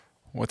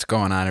What's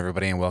going on,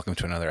 everybody, and welcome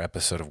to another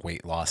episode of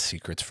Weight Loss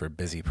Secrets for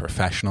Busy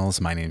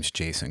Professionals. My name is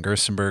Jason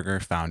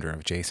Gerstenberger, founder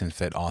of Jason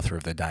Fit, author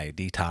of The Diet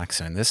Detox.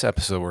 And in this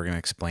episode, we're going to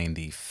explain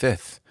the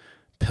fifth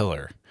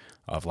pillar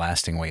of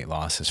lasting weight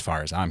loss as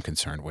far as I'm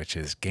concerned, which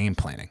is game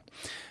planning.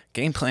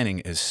 Game planning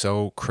is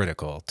so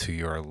critical to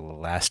your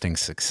lasting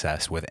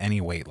success with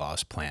any weight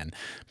loss plan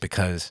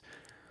because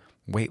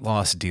weight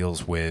loss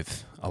deals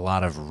with a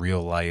lot of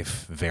real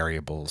life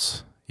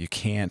variables. You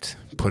can't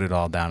put it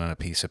all down on a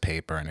piece of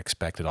paper and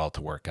expect it all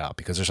to work out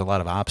because there's a lot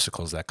of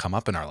obstacles that come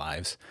up in our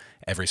lives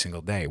every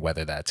single day,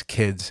 whether that's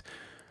kids,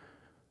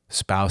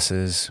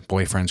 spouses,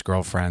 boyfriends,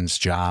 girlfriends,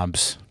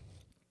 jobs,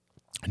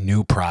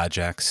 new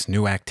projects,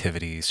 new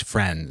activities,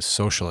 friends,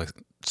 social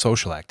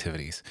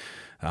activities.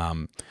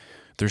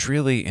 There's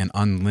really an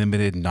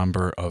unlimited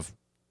number of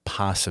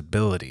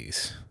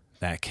possibilities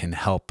that can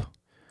help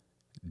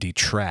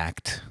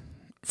detract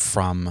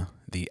from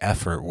the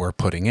effort we're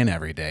putting in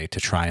every day to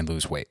try and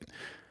lose weight.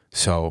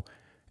 So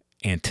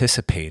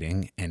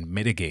anticipating and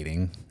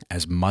mitigating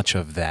as much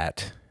of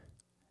that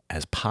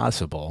as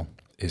possible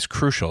is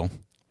crucial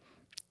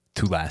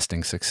to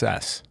lasting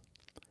success.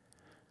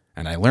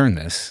 And I learned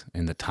this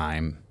in the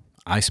time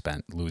I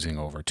spent losing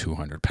over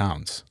 200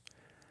 pounds.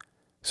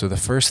 So the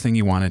first thing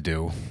you want to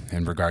do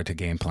in regard to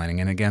game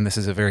planning, and again, this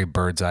is a very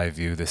bird's eye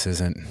view. This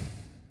isn't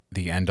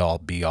the end-all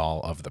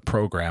be-all of the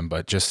program,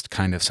 but just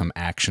kind of some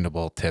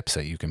actionable tips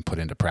that you can put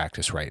into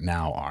practice right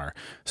now are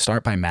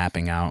start by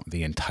mapping out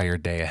the entire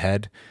day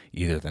ahead,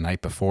 either the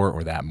night before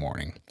or that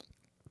morning.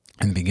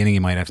 In the beginning, you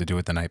might have to do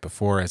it the night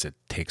before as it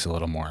takes a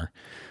little more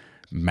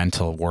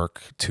mental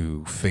work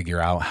to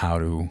figure out how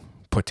to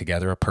put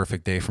together a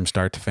perfect day from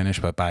start to finish.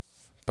 But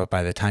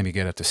by the time you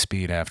get up to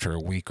speed after a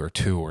week or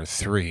two or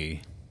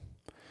three,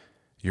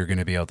 you're going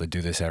to be able to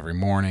do this every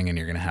morning, and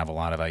you're going to have a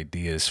lot of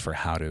ideas for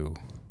how to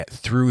get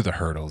through the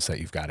hurdles that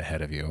you've got ahead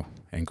of you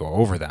and go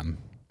over them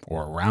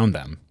or around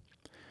them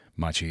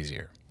much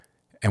easier.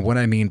 And what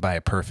I mean by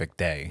a perfect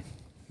day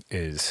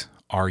is,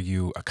 are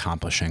you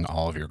accomplishing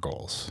all of your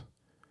goals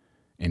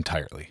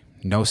entirely?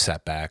 No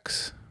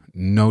setbacks,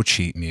 no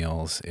cheat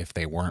meals if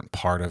they weren't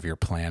part of your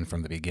plan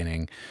from the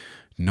beginning,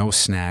 no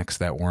snacks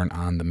that weren't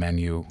on the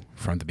menu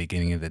from the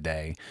beginning of the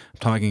day. I'm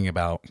talking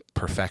about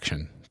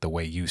perfection the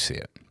way you see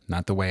it,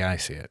 not the way I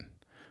see it,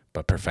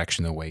 but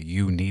perfection the way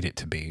you need it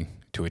to be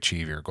to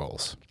achieve your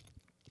goals.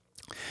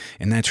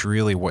 And that's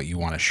really what you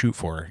want to shoot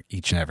for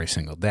each and every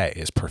single day,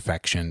 is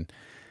perfection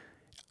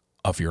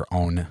of your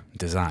own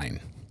design.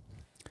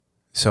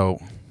 So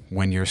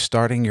when you're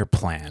starting your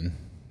plan,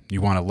 you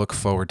want to look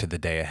forward to the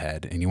day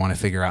ahead, and you want to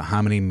figure out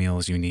how many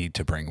meals you need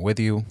to bring with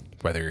you,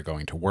 whether you're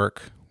going to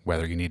work,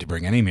 whether you need to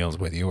bring any meals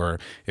with you, or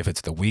if it's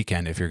the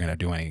weekend, if you're going to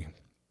do any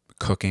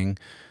cooking.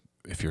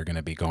 If you're going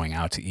to be going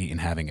out to eat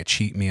and having a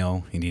cheat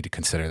meal, you need to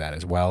consider that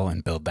as well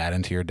and build that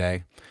into your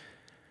day.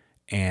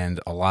 And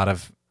a lot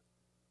of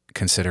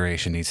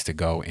consideration needs to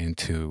go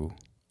into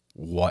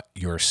what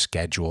your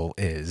schedule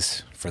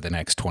is for the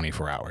next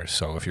 24 hours.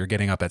 So if you're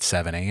getting up at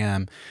 7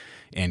 a.m.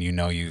 and you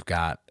know you've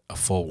got a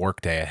full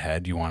work day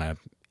ahead, you want to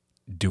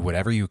do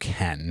whatever you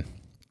can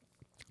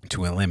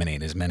to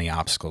eliminate as many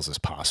obstacles as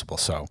possible.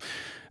 So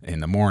in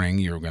the morning,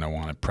 you're going to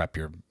want to prep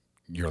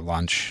your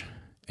lunch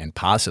and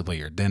possibly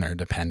your dinner,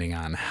 depending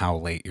on how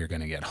late you're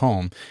going to get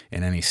home,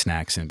 and any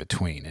snacks in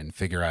between, and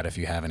figure out if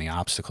you have any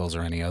obstacles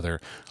or any other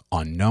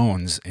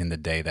unknowns in the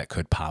day that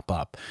could pop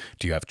up.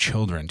 Do you have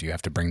children? Do you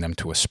have to bring them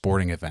to a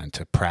sporting event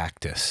to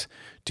practice?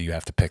 Do you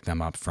have to pick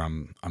them up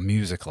from a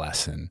music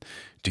lesson?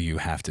 Do you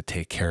have to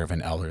take care of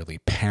an elderly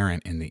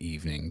parent in the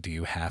evening? Do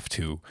you have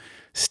to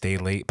stay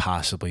late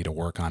possibly to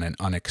work on an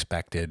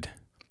unexpected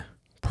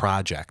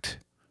project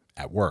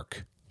at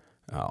work?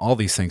 All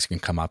these things can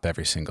come up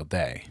every single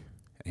day.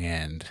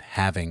 And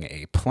having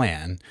a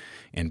plan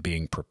and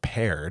being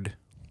prepared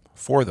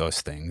for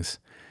those things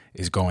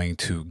is going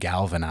to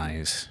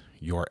galvanize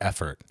your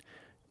effort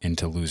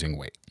into losing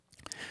weight.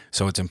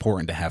 So it's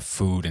important to have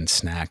food and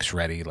snacks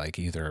ready, like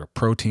either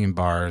protein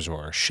bars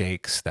or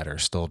shakes that are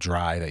still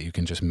dry that you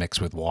can just mix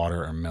with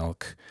water or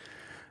milk.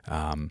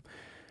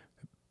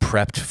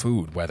 Prepped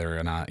food, whether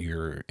or not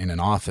you're in an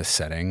office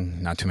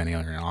setting. Not too many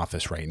are in an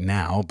office right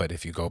now, but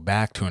if you go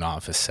back to an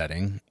office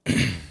setting,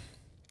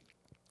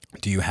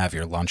 do you have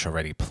your lunch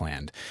already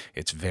planned?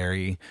 It's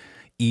very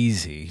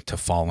easy to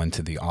fall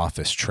into the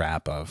office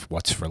trap of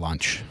what's for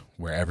lunch,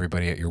 where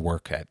everybody at your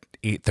work at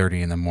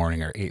 8:30 in the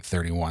morning or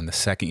 8:31, the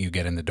second you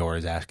get in the door,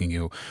 is asking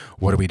you,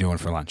 what are we doing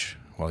for lunch?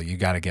 Well, you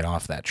got to get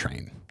off that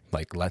train.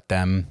 Like, let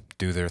them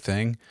do their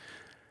thing.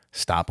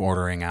 Stop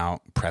ordering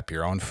out. Prep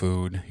your own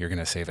food. You're going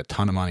to save a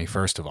ton of money,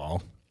 first of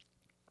all.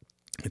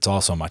 It's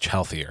also much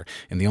healthier.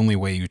 And the only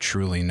way you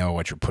truly know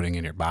what you're putting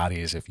in your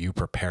body is if you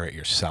prepare it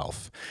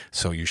yourself.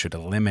 So you should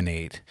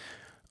eliminate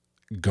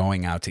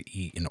going out to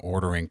eat and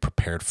ordering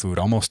prepared food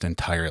almost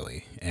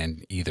entirely,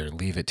 and either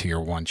leave it to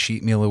your one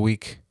cheat meal a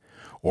week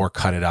or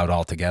cut it out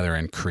altogether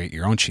and create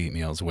your own cheat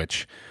meals,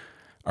 which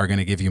are going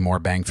to give you more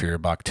bang for your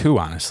buck too,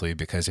 honestly,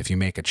 because if you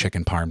make a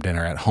chicken parm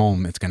dinner at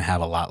home, it's going to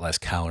have a lot less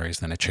calories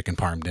than a chicken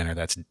parm dinner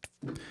that's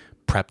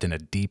prepped in a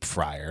deep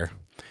fryer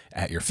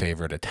at your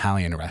favorite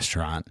Italian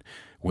restaurant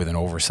with an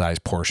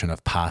oversized portion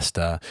of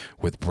pasta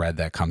with bread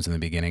that comes in the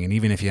beginning. And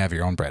even if you have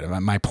your own bread,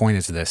 my point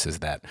is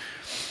that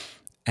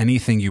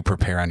anything you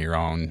prepare on your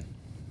own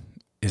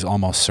is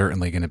almost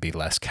certainly going to be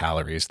less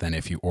calories than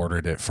if you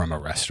ordered it from a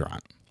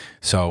restaurant.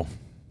 So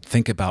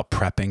think about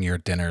prepping your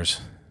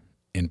dinners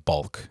in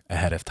bulk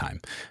ahead of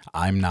time.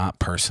 I'm not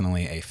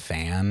personally a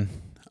fan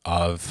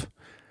of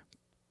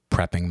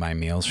prepping my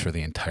meals for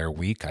the entire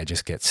week. I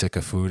just get sick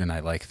of food and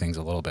I like things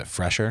a little bit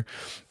fresher.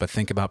 But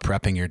think about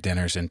prepping your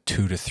dinners in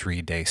 2 to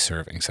 3 day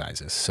serving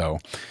sizes. So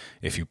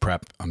if you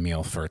prep a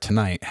meal for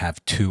tonight,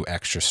 have 2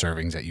 extra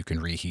servings that you can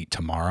reheat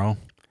tomorrow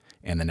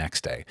and the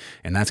next day.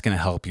 And that's going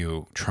to help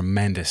you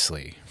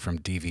tremendously from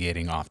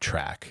deviating off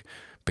track,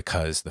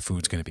 because the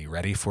food's going to be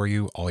ready for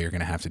you. All you're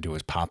going to have to do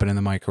is pop it in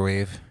the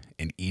microwave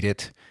and eat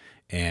it.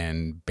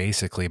 And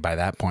basically by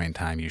that point in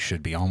time, you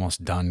should be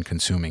almost done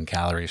consuming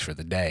calories for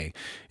the day.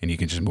 And you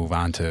can just move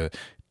on to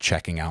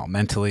checking out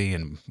mentally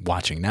and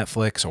watching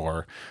Netflix,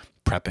 or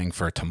prepping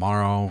for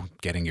tomorrow,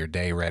 getting your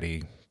day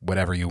ready,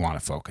 whatever you want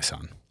to focus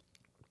on.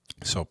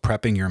 So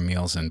prepping your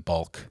meals in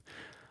bulk,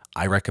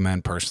 I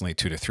recommend personally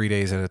 2 to 3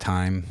 days at a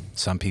time.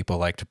 Some people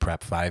like to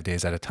prep 5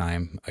 days at a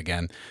time.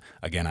 Again,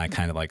 I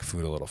kind of like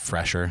food a little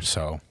fresher,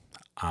 so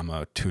I'm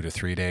a 2 to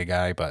 3 day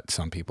guy, but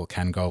some people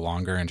can go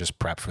longer and just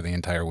prep for the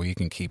entire week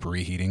and keep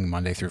reheating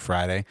Monday through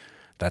Friday.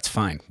 That's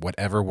fine.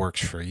 Whatever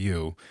works for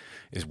you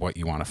is what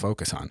you want to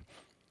focus on.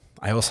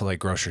 I also like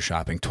grocery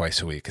shopping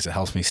twice a week because it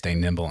helps me stay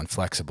nimble and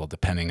flexible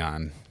depending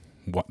on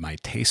what my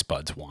taste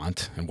buds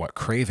want and what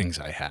cravings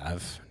I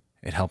have.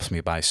 It helps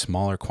me buy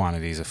smaller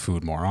quantities of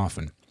food more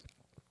often.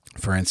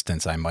 For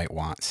instance, I might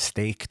want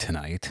steak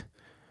tonight,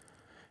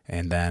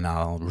 and then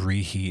I'll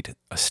reheat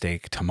a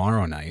steak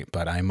tomorrow night,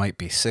 but I might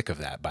be sick of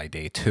that by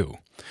day 2.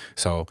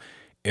 So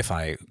if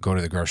I go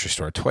to the grocery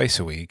store twice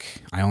a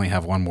week, I only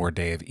have 1 more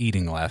day of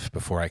eating left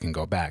before I can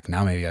go back.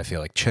 Now maybe I feel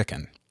like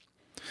chicken.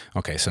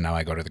 Okay, so now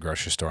I go to the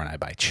grocery store and I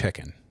buy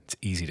chicken. It's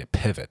easy to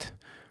pivot.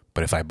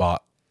 But if I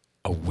bought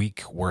a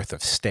week worth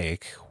of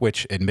steak,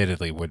 which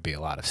admittedly would be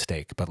a lot of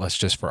steak, but let's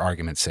just for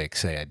argument's sake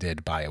say I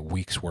did buy a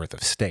week's worth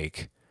of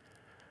steak,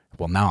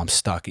 well, now I'm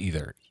stuck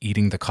either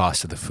eating the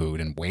cost of the food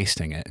and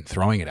wasting it and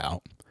throwing it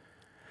out,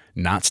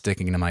 not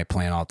sticking to my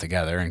plan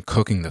altogether and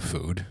cooking the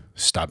food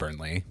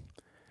stubbornly,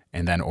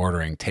 and then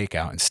ordering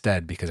takeout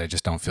instead because I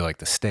just don't feel like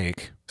the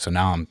steak. So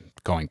now I'm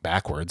going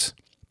backwards.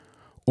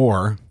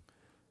 Or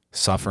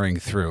suffering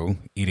through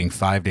eating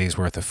 5 days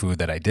worth of food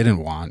that I didn't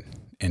want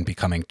and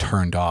becoming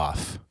turned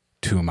off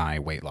to my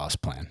weight loss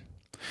plan.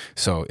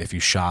 So if you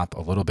shop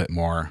a little bit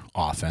more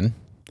often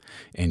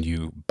and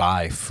you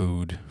buy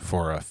food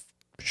for a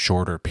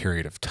shorter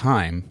period of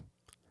time,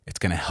 it's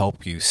going to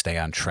help you stay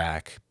on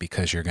track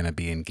because you're going to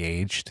be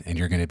engaged and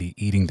you're going to be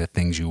eating the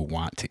things you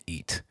want to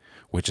eat,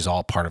 which is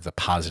all part of the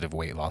positive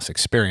weight loss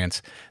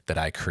experience that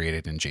I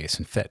created in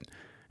Jason Fit.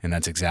 And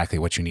that's exactly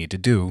what you need to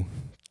do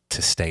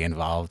to stay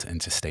involved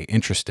and to stay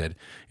interested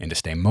and to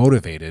stay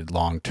motivated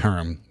long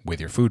term with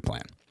your food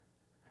plan.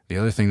 The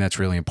other thing that's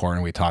really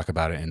important, we talk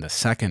about it in the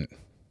second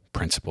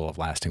principle of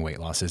lasting weight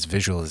loss, is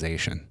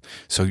visualization.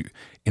 So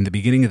in the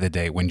beginning of the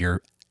day, when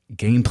you're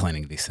game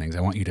planning these things,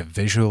 I want you to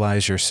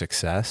visualize your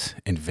success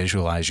and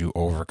visualize you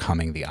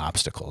overcoming the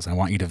obstacles. I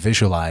want you to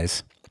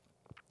visualize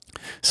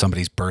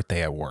somebody's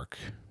birthday at work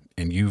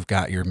and you've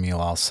got your meal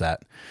all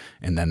set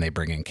and then they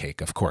bring in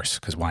cake, of course,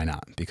 because why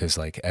not? Because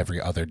like every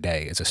other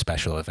day is a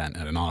special event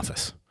at an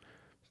office.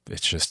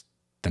 It's just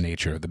the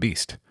nature of the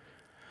beast.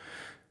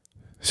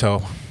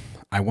 So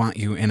I want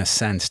you, in a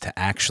sense, to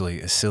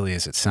actually, as silly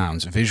as it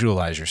sounds,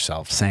 visualize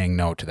yourself saying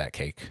no to that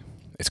cake.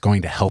 It's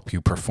going to help you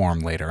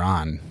perform later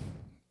on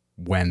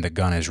when the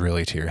gun is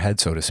really to your head,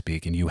 so to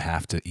speak, and you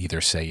have to either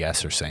say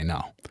yes or say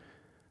no.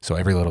 So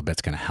every little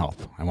bit's going to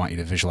help. I want you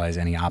to visualize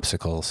any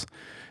obstacles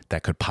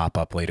that could pop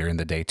up later in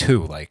the day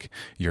too, like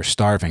you're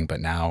starving,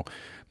 but now,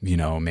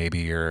 maybe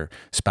your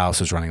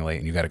spouse is running late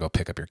and you got to go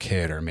pick up your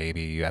kid, or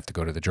maybe you have to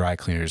go to the dry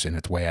cleaners and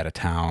it's way out of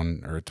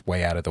town or it's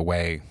way out of the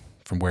way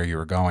from where you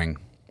were going.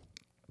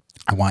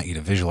 I want you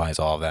to visualize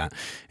all of that.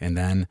 And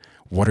then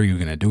what are you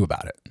going to do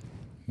about it?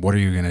 What are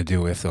you going to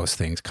do if those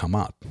things come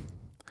up?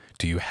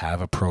 Do you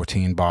have a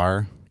protein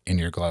bar in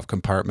your glove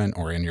compartment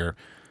or in your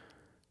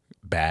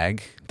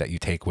bag that you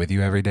take with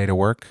you every day to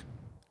work?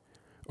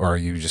 Or are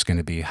you just going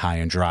to be high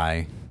and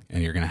dry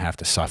and you're going to have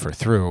to suffer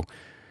through?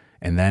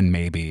 And then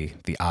maybe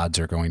the odds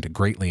are going to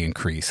greatly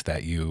increase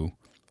that you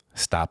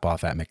stop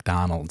off at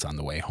McDonald's on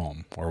the way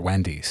home or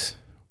Wendy's.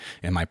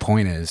 And my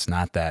point is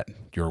not that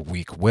you're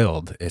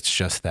weak-willed. It's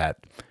just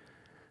that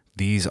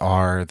these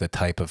are the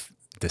type of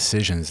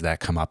decisions that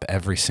come up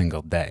every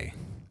single day.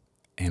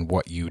 And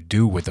what you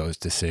do with those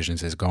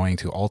decisions is going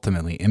to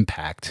ultimately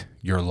impact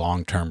your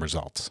long-term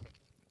results.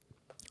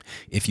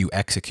 If you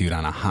execute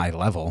on a high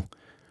level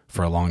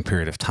for a long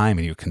period of time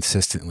and you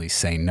consistently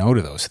say no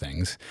to those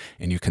things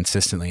and you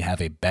consistently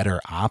have a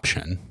better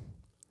option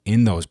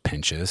in those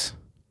pinches,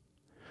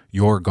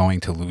 you're going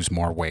to lose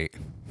more weight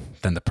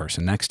than the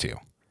person next to you.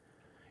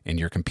 And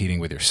you're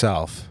competing with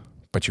yourself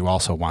but you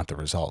also want the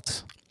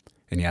results.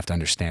 And you have to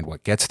understand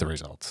what gets the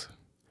results,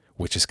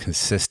 which is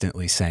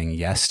consistently saying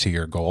yes to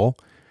your goal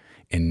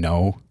and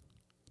no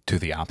to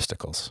the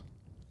obstacles.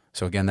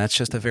 So again, that's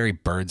just a very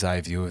bird's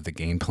eye view of the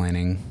game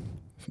planning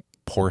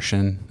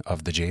portion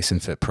of the Jason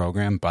Fit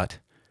program, but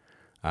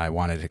I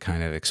wanted to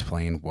kind of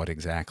explain what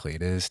exactly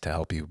it is to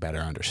help you better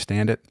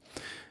understand it.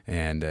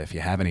 And if you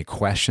have any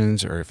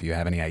questions or if you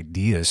have any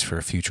ideas for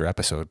a future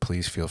episode,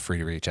 please feel free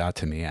to reach out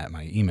to me at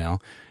my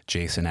email,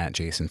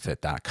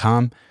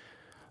 jason@jasonfit.com.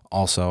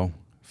 Also,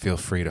 feel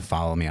free to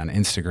follow me on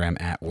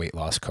Instagram at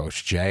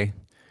weightlosscoachj.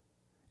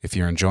 If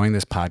you're enjoying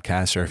this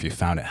podcast or if you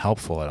found it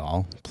helpful at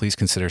all, please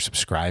consider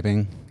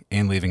subscribing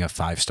and leaving a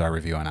 5-star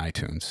review on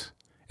iTunes.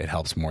 It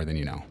helps more than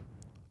you know.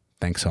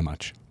 Thanks so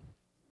much.